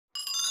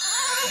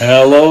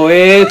Hello,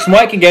 it's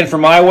Mike again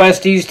from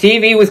Westie's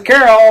TV with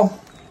Carol.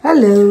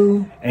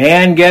 Hello.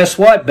 And guess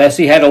what?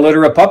 Bessie had a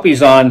litter of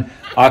puppies on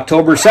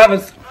October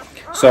 7th.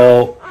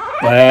 So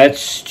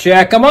let's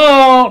check them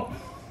out.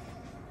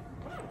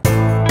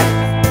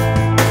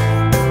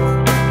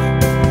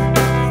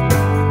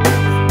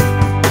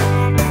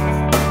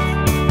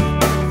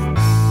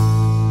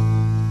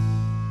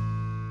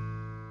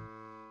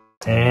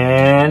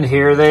 And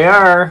here they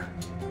are.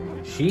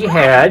 She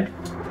had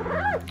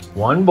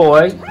one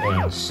boy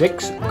and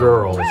 6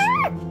 girls.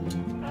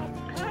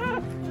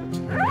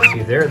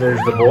 See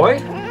there's the boy.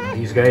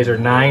 These guys are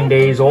 9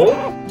 days old.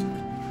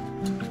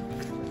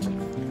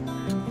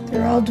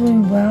 They're all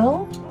doing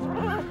well.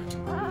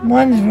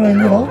 One's really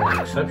little.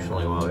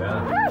 Exceptionally well,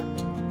 yeah.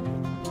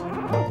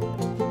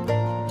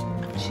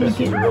 She's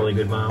a really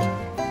good mom.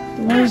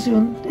 The one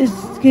is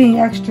getting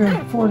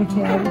extra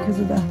fortical because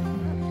of the.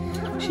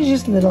 She's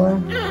just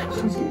littler.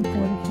 She's getting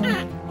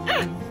fortical.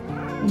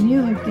 And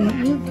you've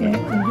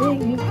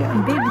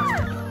gotten babies.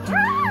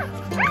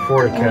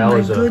 Fortical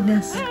is a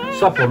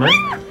supplement.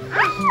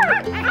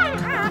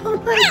 Oh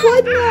my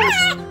goodness!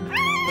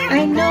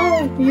 I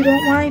know you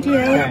don't want to be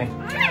out.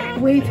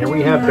 Okay. Here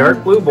we have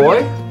dark blue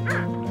boy.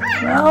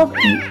 12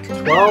 feet.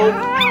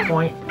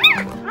 12.8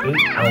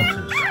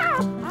 ounces.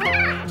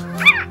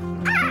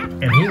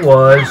 And he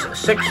was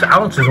 6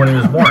 ounces when he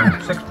was born.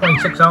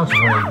 6.6 ounces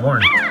when he was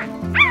born.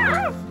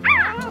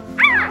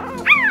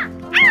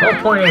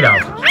 12.8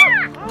 ounces.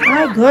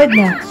 My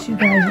goodness, you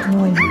guys are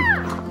noisy.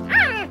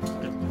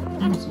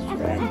 This is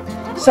red.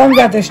 Some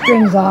got their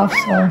strings off,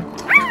 so.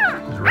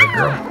 This is red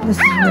girl. This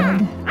is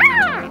red.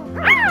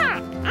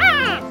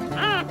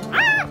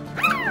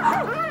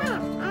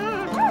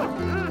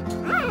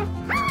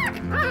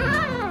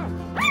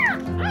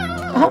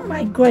 Oh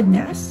my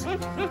goodness.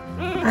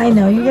 I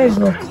know, you guys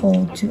look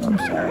cold too, I'm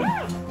sorry.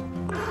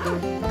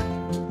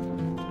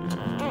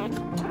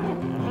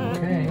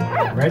 Okay,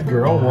 red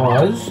girl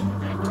was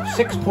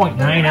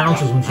 6.9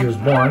 ounces when she was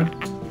born.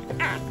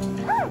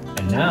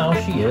 And now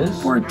she is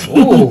 14.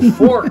 Ooh,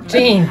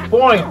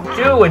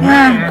 14.2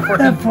 and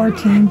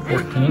 14.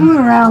 14. Move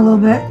around a little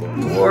bit.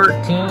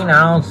 14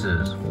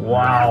 ounces.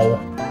 Wow.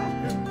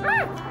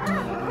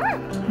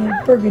 And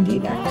burgundy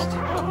next.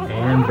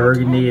 And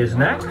burgundy is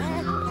next.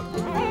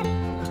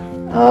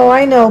 Oh,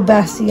 I know,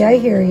 Bessie. I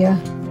hear ya.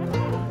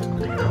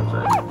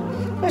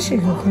 Let she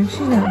go quick.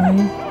 She's not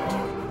running.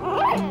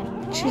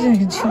 She's not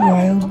getting too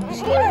wild.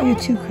 She's not get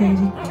too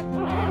crazy.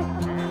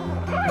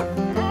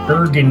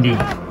 Burgundy.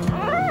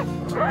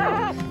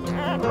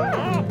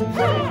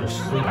 Just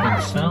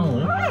sleeping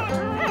soundly.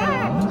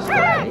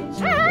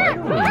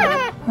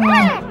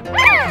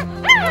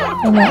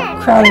 They're not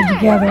crowded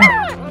together.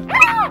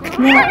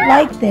 Not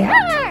like that.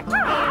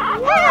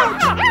 What?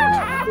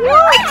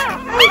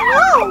 I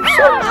know.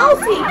 So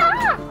mouthy.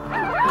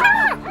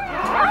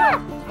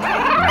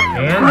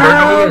 And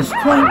burgundy is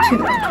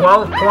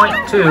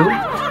 12.2. 12.2.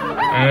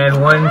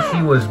 And when she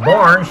was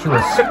born, she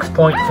was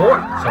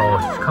 6.4. So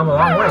she's come a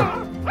long way.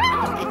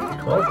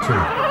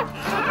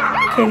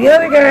 12.2. Okay, the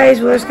other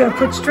guys, we're just going to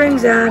put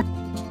strings on.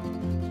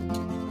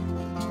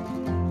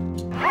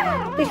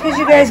 Because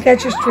you guys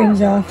got your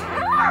strings off.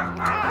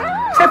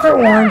 Except for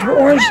Orange.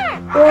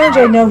 Orange,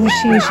 I know who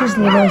she is. She's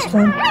the littlest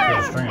one.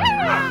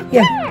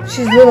 Yeah,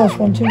 she's the littlest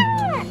one too.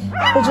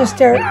 We'll just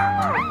start.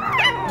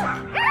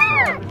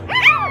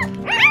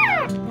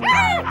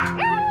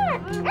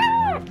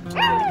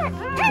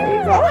 Where are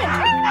you going?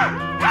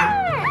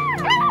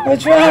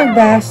 What's wrong,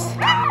 Bess?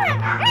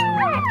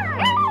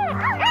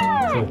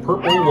 So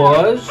purple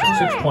was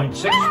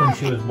 6.6 when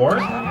she was born.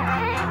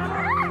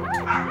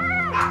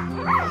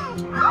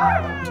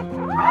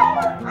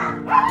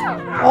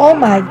 Oh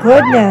my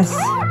goodness.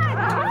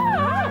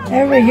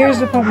 Everybody here's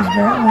the puppy's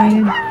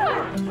whining.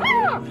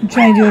 I'm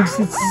trying to do it because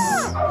it's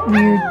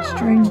weird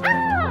string.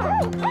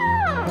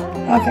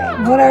 Okay,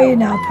 what are you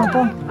now,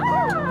 purple?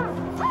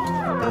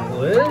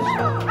 Purple is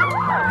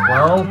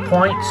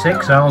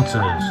 12.6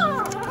 ounces.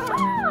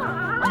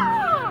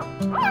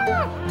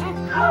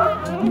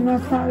 No,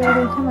 it's not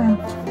ready. Come on.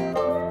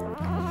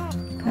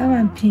 Come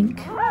on, pink.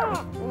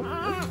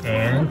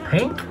 And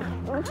pink.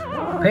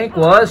 Pink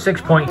was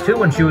 6.2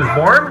 when she was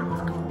born.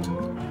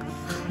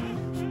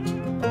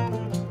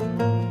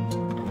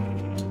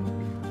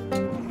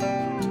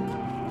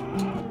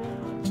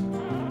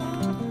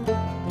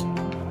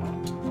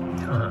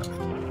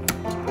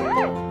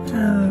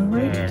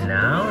 Right. And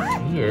now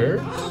she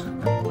is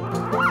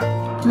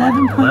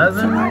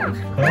 11.5.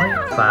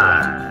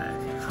 11.5.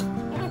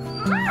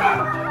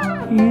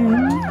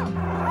 And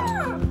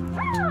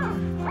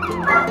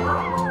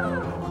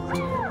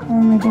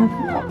oh my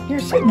God,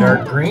 you're sitting Dark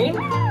there. green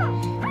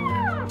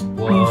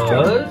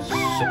was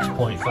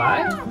 6.5.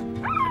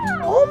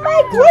 Oh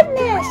my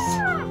goodness!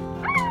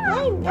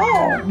 I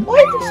know,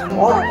 life is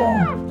horrible.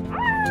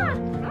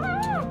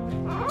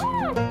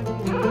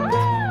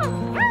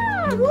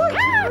 Look,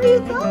 where are you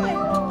going?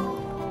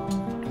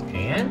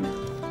 And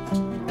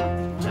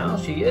now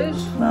she is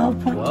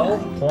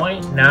 12.9.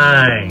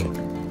 12.9.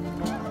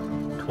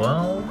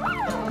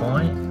 12.9.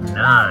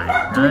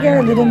 6.9. We got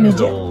a little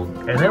midget.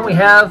 And then we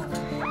have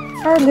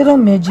our little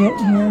midget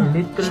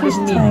here. She's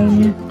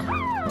tiny.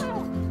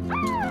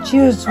 She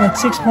was, what,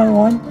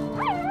 6.1?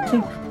 I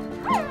think.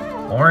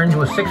 Orange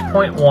was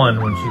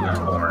 6.1 when she was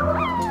born.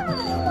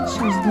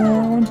 She's the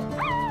little one.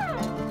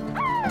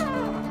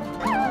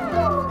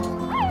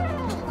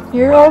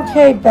 You're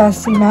okay,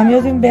 Bessie. Mommy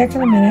will be back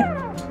in a minute.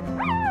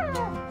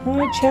 I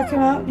want to check him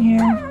out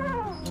here.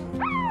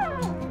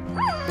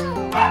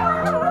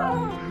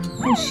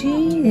 And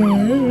she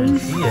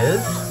is... She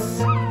is...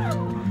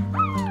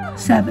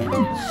 7.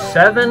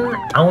 7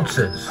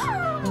 ounces.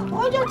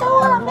 Oh, you're just a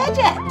little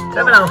midget.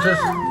 7 ounces.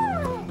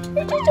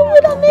 You're just a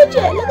little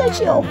midget. Look at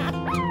you.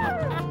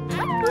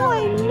 Oh,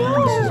 I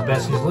know. This is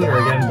Bessie's litter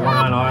again, born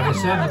on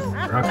August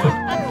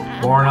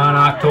 7th. Born on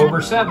October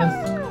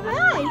 7th.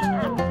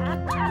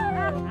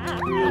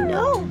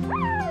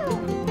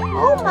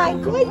 Oh my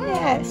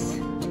goodness!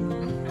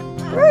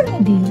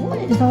 Burgundy, what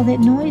is all that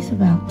noise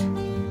about?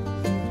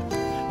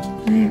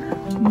 There.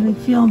 You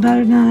feeling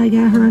better now that I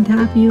got her on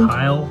top of you?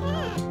 Pile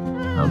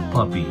of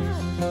puppies.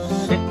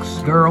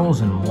 6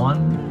 girls and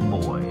 1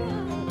 boy.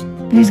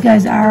 These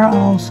guys are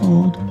all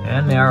sold.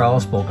 And they are all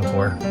spoken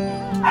for.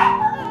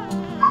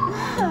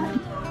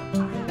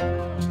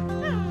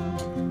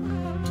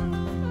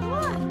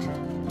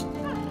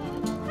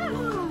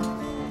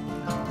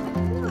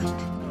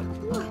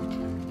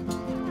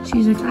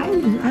 She's like, I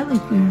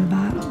like being in the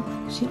bottom.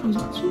 She always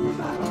wants to be in the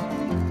bottom.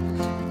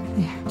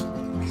 There.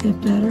 Is that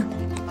better?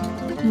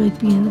 I like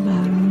being in the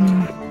bottom.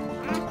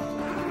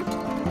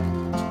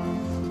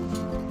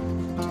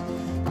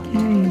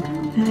 There you go.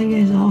 Now you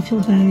guys all feel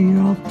better.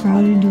 You're all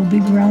crowded into a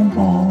big round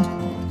ball.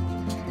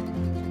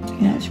 You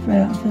got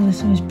spread out and feel like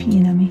someone's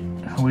peeing on me.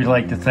 We'd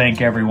like to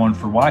thank everyone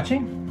for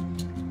watching.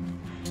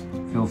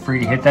 Feel free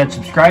to hit that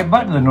subscribe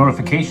button and the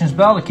notifications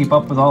bell to keep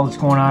up with all that's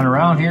going on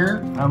around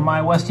here on my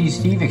Westie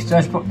Steve,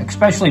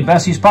 especially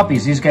Bessie's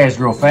puppies. These guys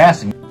grow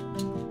fast. And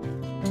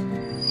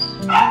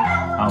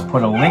I'll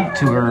put a link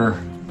to her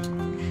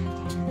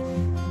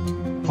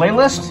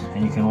playlist,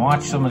 and you can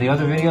watch some of the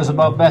other videos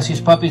about Bessie's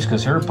puppies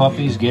because her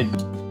puppies get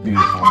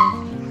beautiful.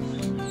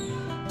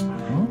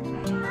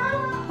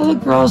 Well, the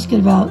girls get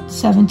about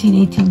 17,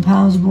 18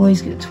 pounds. The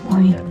boys get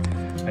 20.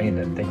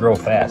 They grow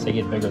fast. They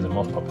get bigger than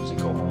most puppies that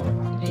go home.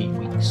 8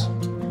 weeks.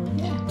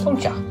 Yeah.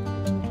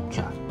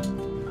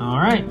 All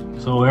right.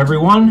 So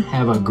everyone,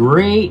 have a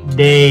great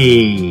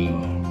day.